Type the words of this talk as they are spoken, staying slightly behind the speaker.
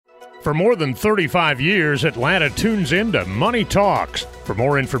For more than 35 years, Atlanta tunes into Money Talks. For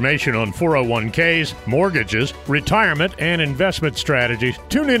more information on 401ks, mortgages, retirement, and investment strategies,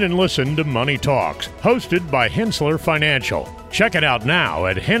 tune in and listen to Money Talks, hosted by Hensler Financial. Check it out now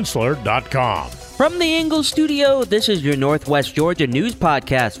at hensler.com. From the Ingalls studio, this is your Northwest Georgia news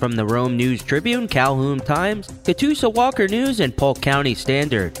podcast from the Rome News Tribune, Calhoun Times, Catoosa Walker News, and Polk County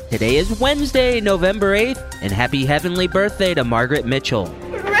Standard. Today is Wednesday, November 8th, and happy heavenly birthday to Margaret Mitchell.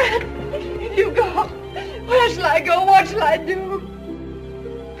 Red, you go. Where shall I go? What shall I do?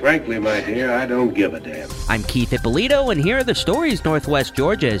 Frankly, my dear, I don't give a damn. I'm Keith Ippolito, and here are the stories Northwest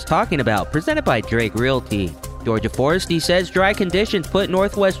Georgia is talking about, presented by Drake Realty. Georgia Forestry says dry conditions put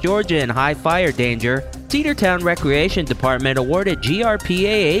Northwest Georgia in high fire danger. Cedartown Recreation Department awarded GRPA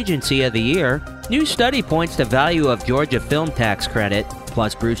Agency of the Year. New study points to value of Georgia film tax credit.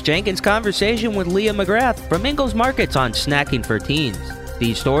 Plus Bruce Jenkins' conversation with Leah McGrath from Ingalls Markets on snacking for teens.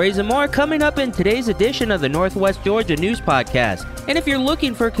 These stories and more coming up in today's edition of the Northwest Georgia News Podcast. And if you're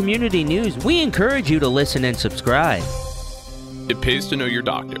looking for community news, we encourage you to listen and subscribe. It pays to know your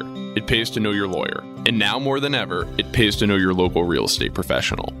doctor. It pays to know your lawyer. And now more than ever, it pays to know your local real estate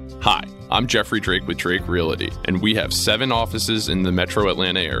professional. Hi, I'm Jeffrey Drake with Drake Realty, and we have 7 offices in the metro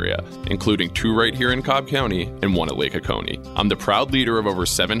Atlanta area, including 2 right here in Cobb County and 1 at Lake Oconee. I'm the proud leader of over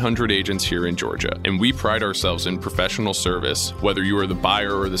 700 agents here in Georgia, and we pride ourselves in professional service, whether you are the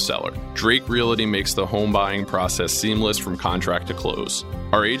buyer or the seller. Drake Realty makes the home buying process seamless from contract to close.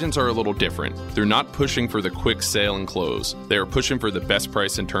 Our agents are a little different. They're not pushing for the quick sale and close. They are pushing for the best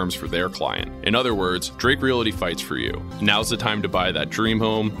price and terms for their client. In other words, Drake Realty fights for you. Now's the time to buy that dream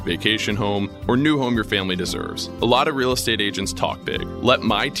home, vacation home, or new home your family deserves. A lot of real estate agents talk big. Let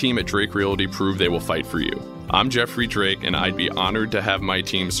my team at Drake Realty prove they will fight for you. I'm Jeffrey Drake, and I'd be honored to have my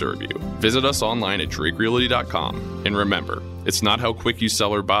team serve you. Visit us online at drakerealty.com. And remember, it's not how quick you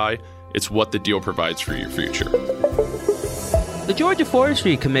sell or buy, it's what the deal provides for your future. The Georgia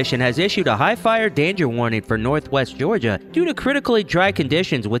Forestry Commission has issued a high fire danger warning for Northwest Georgia due to critically dry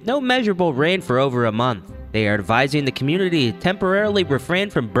conditions with no measurable rain for over a month. They are advising the community to temporarily refrain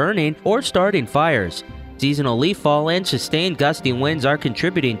from burning or starting fires. Seasonal leaf fall and sustained gusty winds are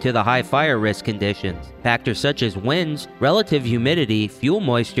contributing to the high fire risk conditions. Factors such as winds, relative humidity, fuel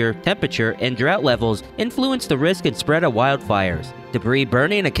moisture, temperature, and drought levels influence the risk and spread of wildfires. Debris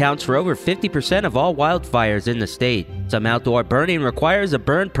burning accounts for over 50% of all wildfires in the state. Some outdoor burning requires a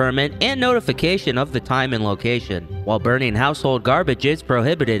burn permit and notification of the time and location, while burning household garbage is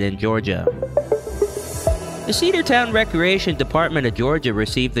prohibited in Georgia. The Cedartown Recreation Department of Georgia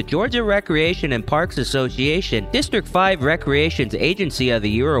received the Georgia Recreation and Parks Association District 5 Recreation's Agency of the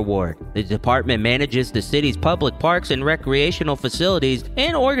Year Award. The department manages the city's public parks and recreational facilities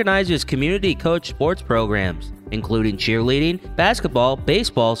and organizes community coach sports programs, including cheerleading, basketball,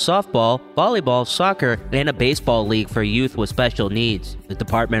 baseball, softball, volleyball, soccer, and a baseball league for youth with special needs. The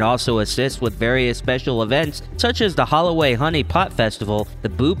department also assists with various special events such as the Holloway Honey Pot Festival, the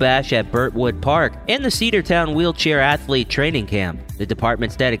Boo Bash at Burtwood Park, and the Cedartown Wheelchair Athlete Training Camp. The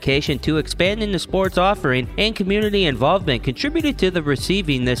department's dedication to expanding the sports offering and community involvement contributed to the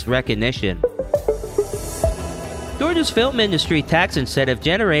receiving this recognition. Georgia's film industry tax incentive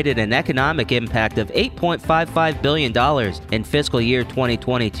generated an economic impact of $8.55 billion in fiscal year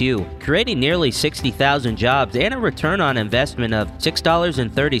 2022, creating nearly 60,000 jobs and a return on investment of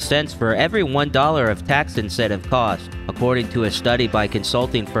 $6.30 for every $1 of tax incentive cost, according to a study by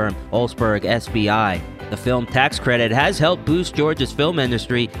consulting firm Olsberg SBI. The film tax credit has helped boost Georgia's film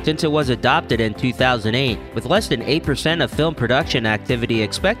industry since it was adopted in 2008, with less than 8% of film production activity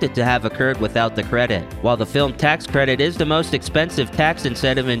expected to have occurred without the credit. While the film tax credit is the most expensive tax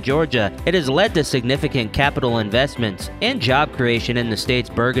incentive in Georgia, it has led to significant capital investments and job creation in the state's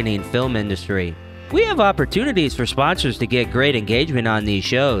burgeoning film industry. We have opportunities for sponsors to get great engagement on these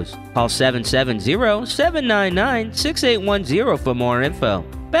shows. Call 770-799-6810 for more info.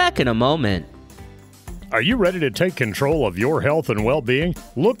 Back in a moment. Are you ready to take control of your health and well-being?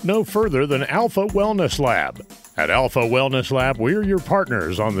 Look no further than Alpha Wellness Lab. At Alpha Wellness Lab, we're your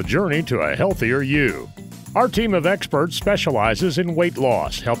partners on the journey to a healthier you. Our team of experts specializes in weight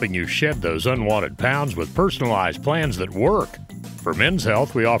loss, helping you shed those unwanted pounds with personalized plans that work. For men's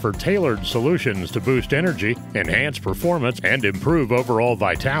health, we offer tailored solutions to boost energy, enhance performance, and improve overall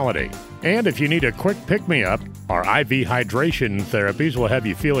vitality. And if you need a quick pick-me-up, our IV hydration therapies will have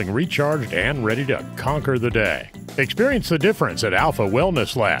you feeling recharged and ready to conquer the day. Experience the difference at Alpha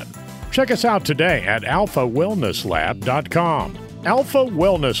Wellness Lab. Check us out today at alphawellnesslab.com. Alpha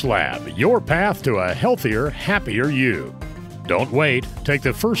Wellness Lab, your path to a healthier, happier you. Don't wait. Take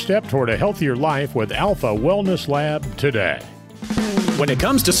the first step toward a healthier life with Alpha Wellness Lab today. When it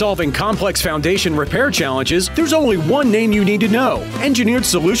comes to solving complex foundation repair challenges, there's only one name you need to know: Engineered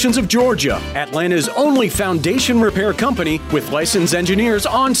Solutions of Georgia, Atlanta's only foundation repair company with licensed engineers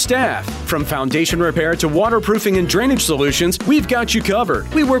on staff. From foundation repair to waterproofing and drainage solutions, we've got you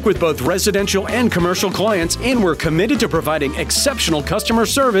covered. We work with both residential and commercial clients, and we're committed to providing exceptional customer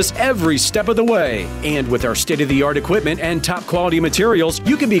service every step of the way. And with our state-of-the-art equipment and top quality materials,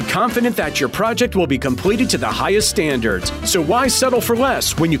 you can be confident that your project will be completed to the highest standards. So why settle for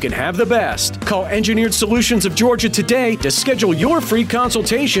less when you can have the best? Call Engineered Solutions of Georgia today to schedule your free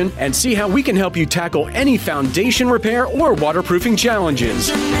consultation and see how we can help you tackle any foundation repair or waterproofing challenges.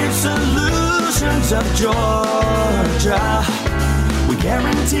 Engineered Solutions of Georgia. We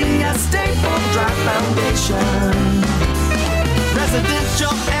guarantee a stable, dry foundation.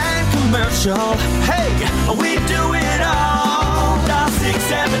 Residential and commercial. Hey, we do it all. Dial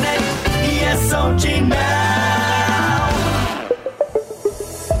 678 ESOG now.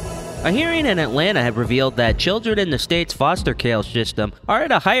 A hearing in Atlanta have revealed that children in the state's foster care system are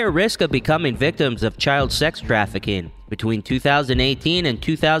at a higher risk of becoming victims of child sex trafficking. Between 2018 and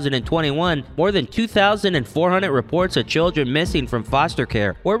 2021, more than 2,400 reports of children missing from foster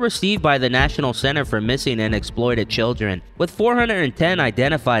care were received by the National Center for Missing and Exploited Children, with 410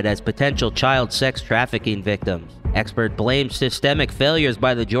 identified as potential child sex trafficking victims. Experts blame systemic failures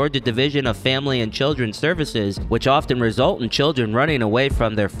by the Georgia Division of Family and Children Services, which often result in children running away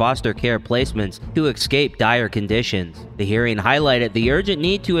from their foster care placements to escape dire conditions. The hearing highlighted the urgent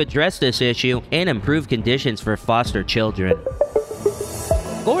need to address this issue and improve conditions for foster children.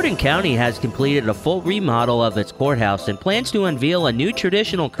 Gordon County has completed a full remodel of its courthouse and plans to unveil a new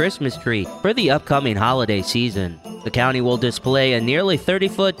traditional Christmas tree for the upcoming holiday season. The county will display a nearly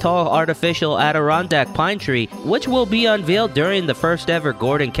 30-foot tall artificial Adirondack pine tree, which will be unveiled during the first ever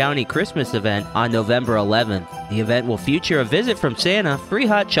Gordon County Christmas event on November 11th. The event will feature a visit from Santa, free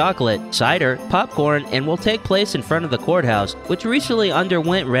hot chocolate, cider, popcorn, and will take place in front of the courthouse, which recently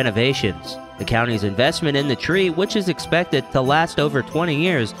underwent renovations. The county's investment in the tree, which is expected to last over 20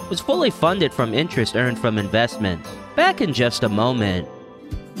 years, was fully funded from interest earned from investments. Back in just a moment.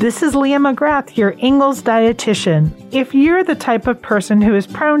 This is Leah McGrath, your Ingalls dietitian. If you're the type of person who is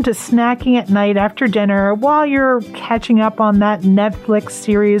prone to snacking at night after dinner while you're catching up on that Netflix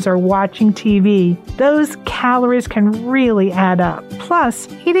series or watching TV, those calories can really add up. Plus,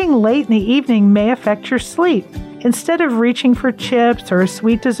 eating late in the evening may affect your sleep. Instead of reaching for chips or a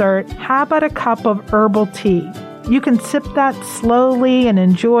sweet dessert, how about a cup of herbal tea? You can sip that slowly and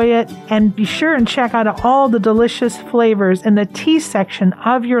enjoy it, and be sure and check out all the delicious flavors in the tea section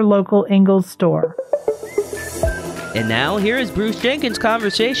of your local Ingalls store. And now, here is Bruce Jenkins'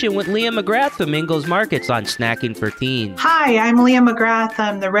 conversation with Leah McGrath from Ingalls Markets on Snacking for Teens. Hi, I'm Leah McGrath.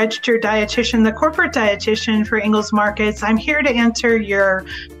 I'm the registered dietitian, the corporate dietitian for Ingalls Markets. I'm here to answer your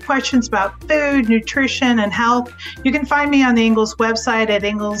questions about food, nutrition, and health. You can find me on the Ingalls website at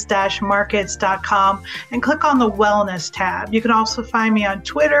ingalls-markets.com and click on the Wellness tab. You can also find me on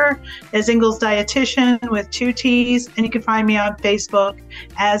Twitter as Ingalls Dietitian with 2 T's, and you can find me on Facebook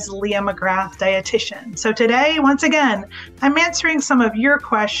as Leah McGrath Dietitian. So today, once again, I'm answering some of your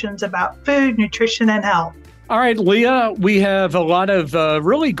questions about food, nutrition, and health. All right, Leah, we have a lot of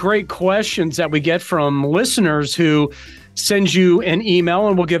really great questions that we get from listeners who send you an email,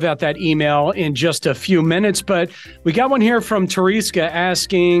 and we'll give out that email in just a few minutes. But we got one here from Teresa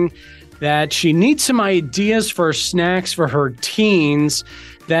asking that she needs some ideas for snacks for her teens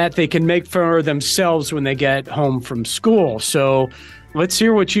that they can make for themselves when they get home from school. So let's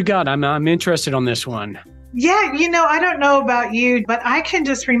hear what you got. I'm interested on this one. Yeah, I don't know about you, but I can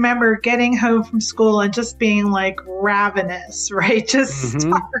just remember getting home from school and just being like ravenous, right? Just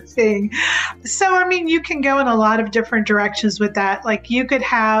starving. So, you can go in a lot of different directions with that. Like you could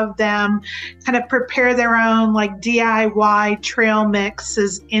have them kind of prepare their own like DIY trail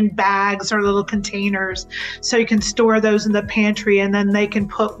mixes in bags or little containers. So you can store those in the pantry and then they can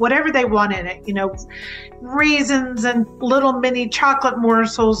put whatever they want in it, raisins and little mini chocolate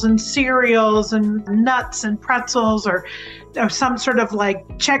morsels and cereals and nuts and pretzels or some sort of like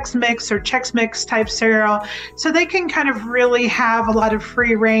Chex Mix type cereal. So they can kind of really have a lot of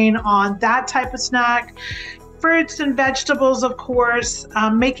free reign on that type of snack. Fruits and vegetables, of course,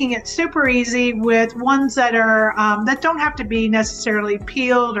 making it super easy with ones that are that don't have to be necessarily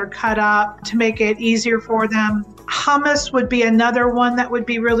peeled or cut up to make it easier for them. Hummus would be another one that would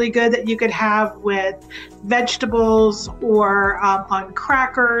be really good that you could have with vegetables or on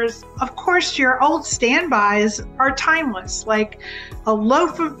crackers. Of course, your old standbys are timeless, like a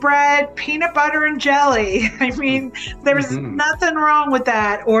loaf of bread, peanut butter and jelly. There's nothing wrong with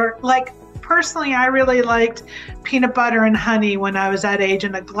that. Or like personally, I really liked peanut butter and honey when I was that age,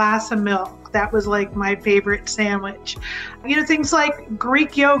 and a glass of milk. That was like my favorite sandwich. You know, things like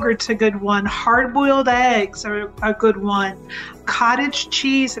Greek yogurt's a good one. Hard-boiled eggs are a good one. Cottage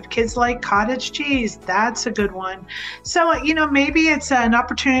cheese, if kids like cottage cheese, that's a good one. So, you know, maybe it's an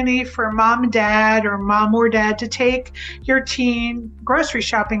opportunity for mom and dad or mom or dad to take your teen grocery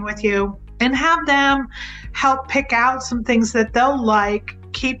shopping with you and have them help pick out some things that they'll like,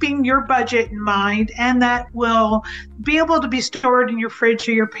 keeping your budget in mind, and that will be able to be stored in your fridge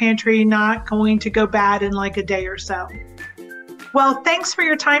or your pantry, not going to go bad in like a day or so. Well, thanks for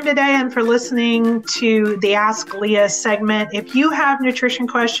your time today and for listening to the Ask Leah segment. If you have nutrition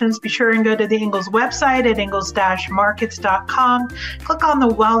questions, be sure and go to the Ingles website at ingles-markets.com. Click on the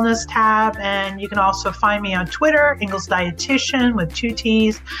Wellness tab, and you can also find me on Twitter, Ingles Dietitian with 2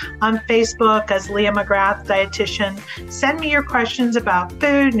 T's, on Facebook as Leah McGrath Dietitian. Send me your questions about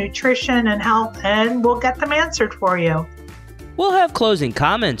food, nutrition, and health, and we'll get them answered for you. We'll have closing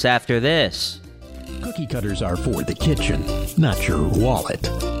comments after this. Cookie cutters are for the kitchen, not your wallet.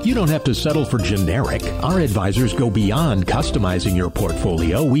 You don't have to settle for generic. Our advisors go beyond customizing your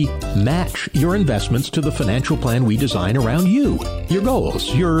portfolio. We match your investments to the financial plan we design around you, your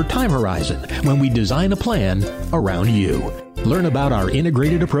goals, your time horizon, when we design a plan around you. Learn about our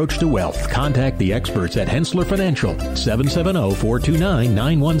integrated approach to wealth. Contact the experts at Hensler Financial,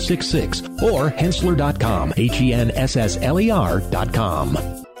 770-429-9166, or Hensler.com,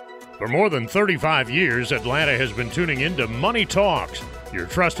 HENSSLER.com. For more than 35 years, Atlanta has been tuning into Money Talks, your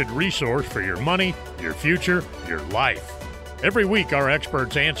trusted resource for your money, your future, your life. Every week, our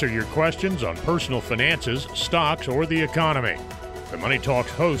experts answer your questions on personal finances, stocks, or the economy. The Money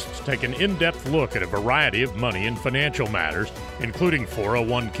Talks hosts take an in-depth look at a variety of money and financial matters, including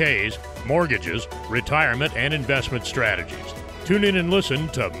 401ks, mortgages, retirement, and investment strategies. Tune in and listen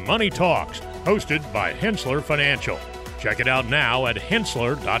to Money Talks, hosted by Hensler Financial. Check it out now at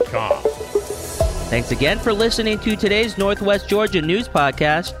Hensler.com. Thanks again for listening to today's Northwest Georgia News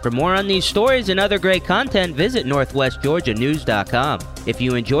Podcast. For more on these stories and other great content, visit northwestgeorgianews.com. If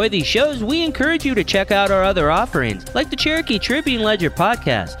you enjoy these shows, we encourage you to check out our other offerings, like the Cherokee Tribune Ledger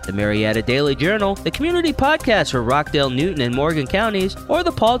Podcast, the Marietta Daily Journal, the Community Podcast for Rockdale, Newton, and Morgan counties, or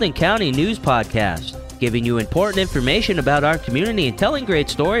the Paulding County News Podcast. Giving you important information about our community and telling great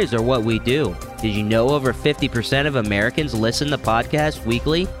stories are what we do. Did you know over 50% of Americans listen to podcasts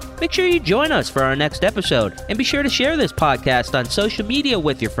weekly? Make sure you join us for our next episode, and be sure to share this podcast on social media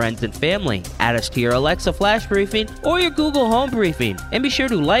with your friends and family. Add us to your Alexa Flash Briefing or your Google Home Briefing, and be sure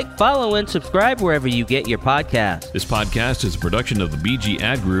to like, follow, and subscribe wherever you get your podcasts. This podcast is a production of the BG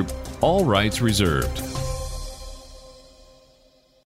Ad Group, all rights reserved.